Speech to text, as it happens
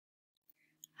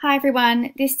Hi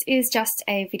everyone, this is just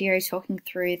a video talking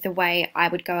through the way I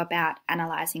would go about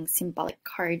analysing symbolic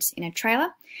codes in a trailer,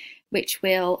 which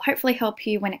will hopefully help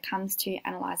you when it comes to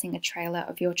analysing a trailer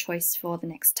of your choice for the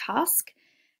next task.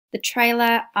 The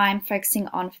trailer I'm focusing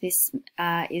on for this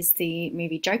is the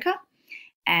movie Joker,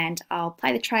 and I'll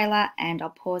play the trailer and I'll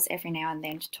pause every now and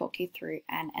then to talk you through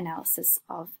an analysis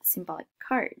of symbolic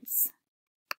codes.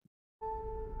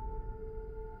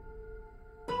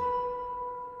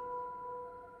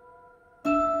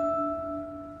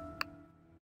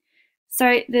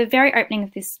 So the very opening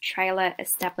of this trailer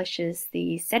establishes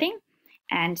the setting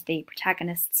and the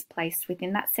protagonists placed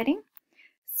within that setting.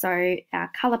 So our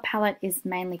colour palette is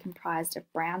mainly comprised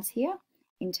of browns here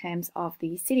in terms of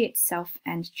the city itself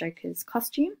and Joker's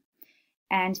costume.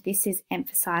 And this is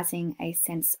emphasising a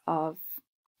sense of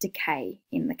decay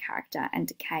in the character and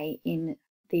decay in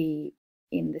the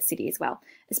city as well,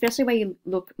 especially where you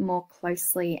look more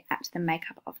closely at the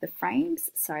makeup of the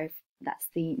frames. So that's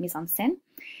the mise en scène.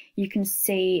 You can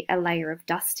see a layer of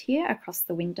dust here across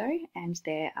the window, and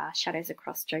there are shadows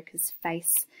across Joker's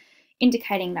face,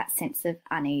 indicating that sense of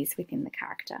unease within the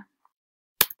character.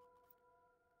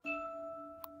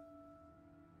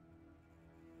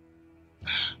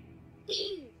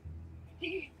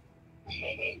 Can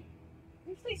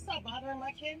you please stop bothering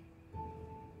my kid?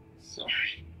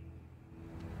 Sorry.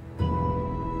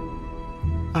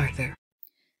 Arthur.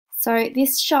 So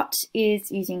this shot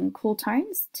is using cool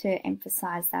tones to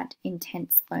emphasize that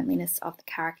intense loneliness of the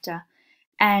character,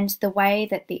 and the way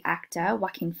that the actor,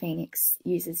 Joaquin Phoenix,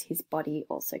 uses his body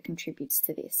also contributes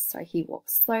to this. So he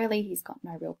walks slowly, he's got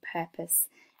no real purpose,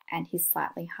 and he's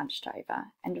slightly hunched over.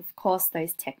 And of course,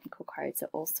 those technical codes are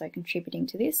also contributing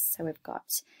to this. So we've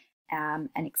got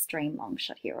an extreme long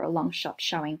shot here, or a long shot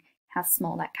showing how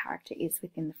small that character is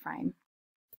within the frame.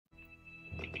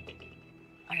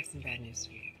 I have some bad news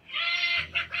for you.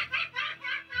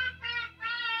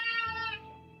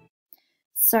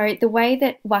 So the way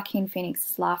that Joaquin Phoenix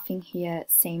is laughing here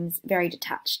seems very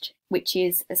detached, which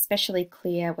is especially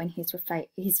clear when his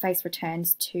face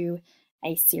returns to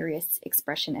a serious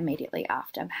expression immediately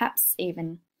after. Perhaps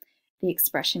even the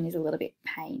expression is a little bit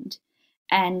pained.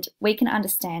 And we can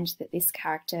understand that this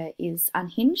character is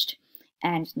unhinged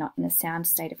and not in a sound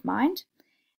state of mind.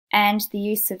 And the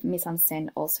use of mise en scène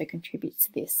also contributes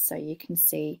to this. So you can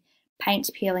see paint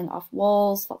peeling off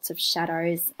walls, lots of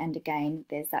shadows, and again,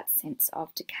 there's that sense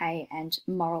of decay and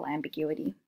moral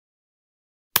ambiguity.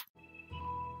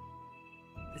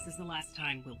 This is the last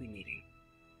time we'll be meeting.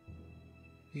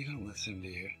 You don't listen, do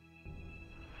you?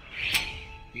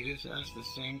 You just ask the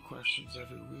same questions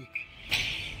every week.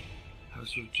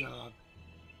 How's your job?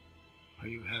 Are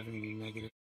you having any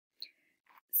negative?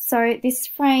 So this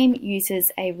frame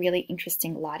uses a really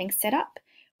interesting lighting setup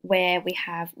where we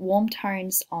have warm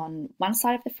tones on one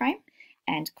side of the frame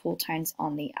and cool tones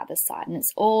on the other side. And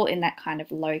it's all in that kind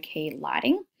of low-key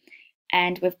lighting.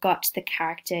 And we've got the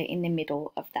character in the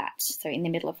middle of that. So in the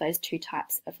middle of those two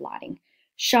types of lighting,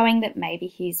 showing that maybe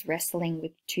he's wrestling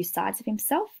with two sides of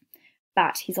himself,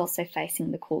 but he's also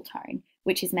facing the cool tone,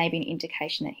 which is maybe an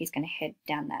indication that he's going to head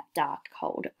down that dark,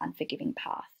 cold, unforgiving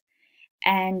path.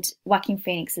 And Joaquin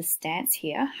Phoenix's stance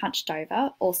here, hunched over,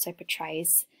 also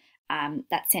portrays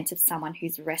that sense of someone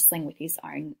who's wrestling with his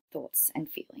own thoughts and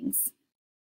feelings.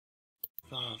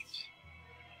 Thoughts.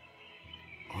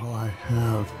 All I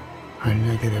have are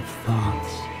negative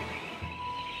thoughts.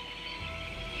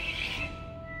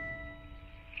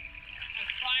 And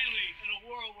finally, in a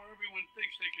world where everyone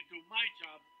thinks they can do my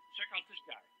job, check out this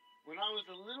guy. When I was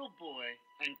a little boy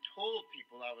and told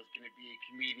people I was going to be a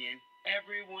comedian,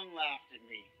 everyone laughed at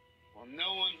me. Well,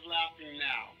 no one's laughing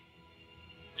now.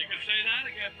 You can say that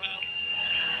again, pal.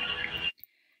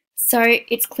 So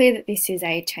it's clear that this is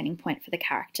a turning point for the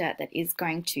character that is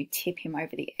going to tip him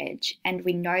over the edge. And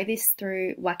we know this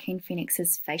through Joaquin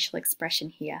Phoenix's facial expression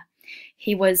here.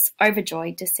 He was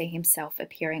overjoyed to see himself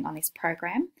appearing on this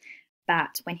program.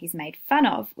 But when he's made fun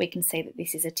of, we can see that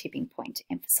this is a tipping point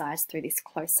emphasised through this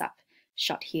close-up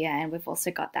shot here. And we've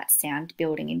also got that sound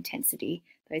building intensity,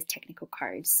 those technical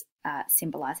codes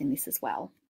symbolising this as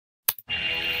well.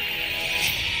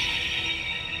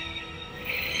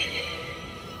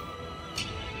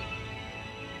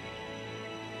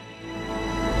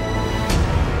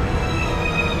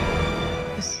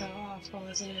 It's so awful,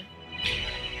 isn't it?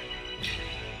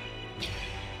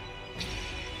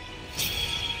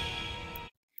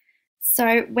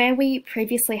 So where we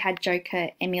previously had Joker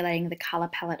emulating the colour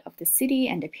palette of the city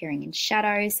and appearing in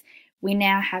shadows, we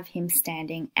now have him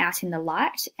standing out in the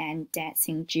light and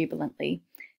dancing jubilantly,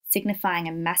 signifying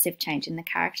a massive change in the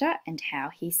character and how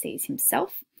he sees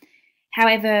himself.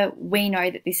 However, we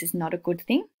know that this is not a good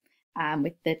thing,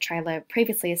 with the trailer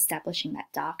previously establishing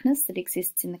that darkness that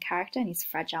exists in the character and his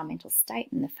fragile mental state,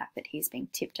 and the fact that he's being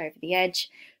tipped over the edge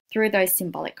through those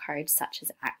symbolic codes such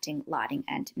as acting, lighting,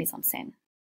 and mise-en-scène.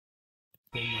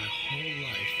 For my whole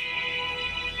life,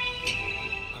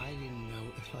 I didn't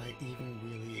know if I even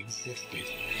really existed.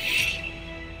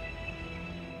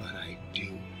 But I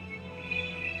do.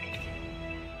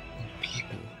 And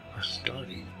people are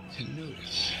starting to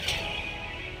notice.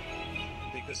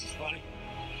 Think this is funny?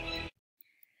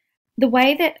 The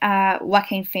way that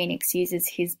Joaquin Phoenix uses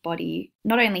his body,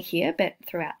 not only here but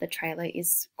throughout the trailer,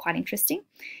 is quite interesting.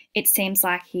 It seems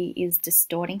like he is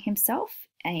distorting himself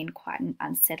in quite an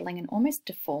unsettling and almost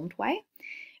deformed way,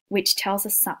 which tells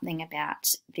us something about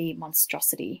the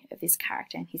monstrosity of this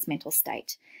character and his mental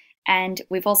state. And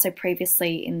we've also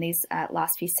previously, in these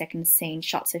last few seconds, seen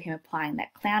shots of him applying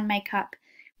that clown makeup,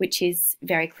 which is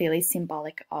very clearly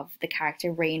symbolic of the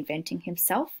character reinventing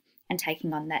himself and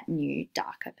taking on that new,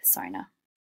 darker persona.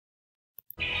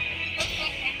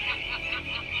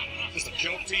 Is this a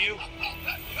joke to you?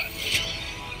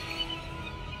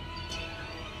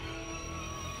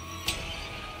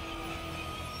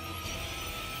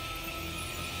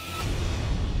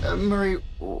 Murray,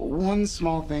 one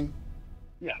small thing.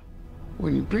 Yeah.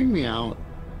 When you bring me out,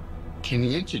 can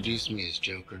you introduce me as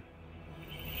Joker?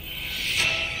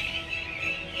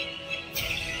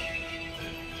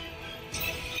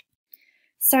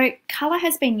 So colour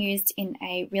has been used in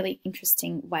a really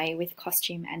interesting way with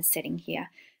costume and setting here.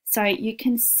 So you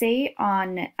can see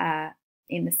on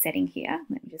in the setting here,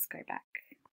 let me just go back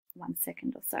 1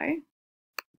 second or so.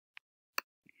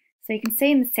 So you can see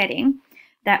in the setting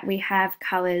that we have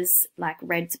colours like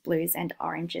reds, blues and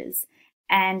oranges.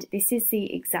 And this is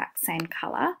the exact same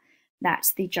colour that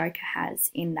the Joker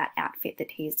has in that outfit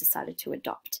that he has decided to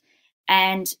adopt.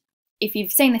 And if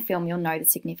you've seen the film, you'll know the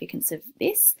significance of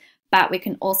this. But we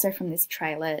can also, from this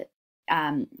trailer,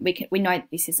 we know that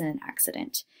this isn't an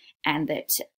accident, and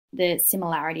that the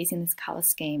similarities in this colour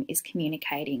scheme is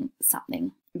communicating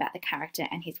something about the character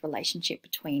and his relationship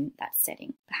between that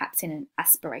setting, perhaps in an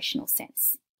aspirational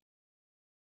sense.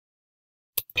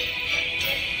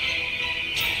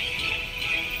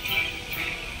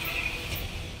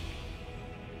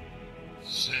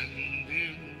 Send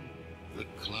in the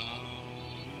clowns.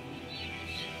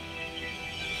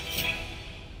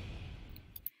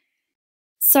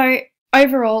 So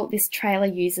overall, this trailer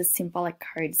uses symbolic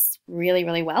codes really,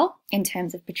 really well in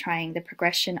terms of portraying the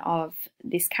progression of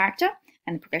this character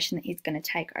and the progression that he's going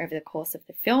to take over the course of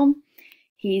the film.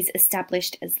 He's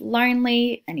established as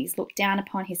lonely and he's looked down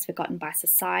upon, he's forgotten by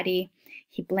society.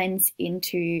 He blends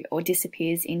into or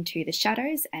disappears into the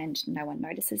shadows and no one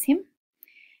notices him.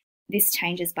 This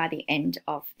changes by the end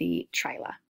of the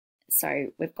trailer. So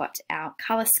we've got our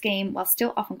colour scheme, while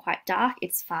still often quite dark,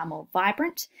 it's far more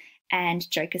vibrant, and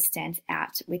Joker stands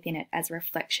out within it as a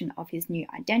reflection of his new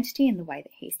identity and the way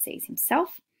that he sees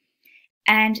himself.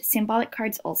 And symbolic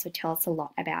codes also tell us a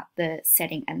lot about the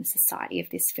setting and the society of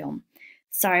this film.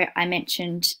 So I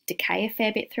mentioned decay a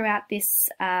fair bit throughout this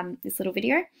little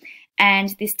video, and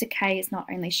this decay is not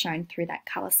only shown through that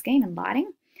colour scheme and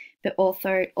lighting, but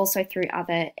also through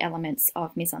other elements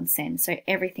of mise-en-scène. So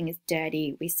everything is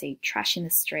dirty, we see trash in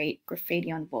the street,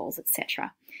 graffiti on walls,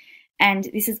 etc. And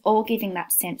this is all giving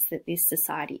that sense that this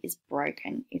society is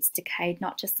broken. It's decayed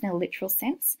not just in a literal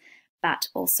sense, but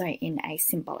also in a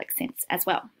symbolic sense as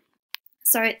well.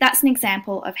 So that's an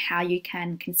example of how you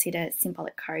can consider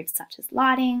symbolic codes such as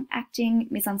lighting, acting,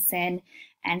 mise-en-scène,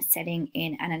 and setting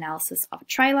in an analysis of a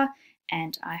trailer.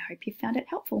 And I hope you found it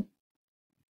helpful.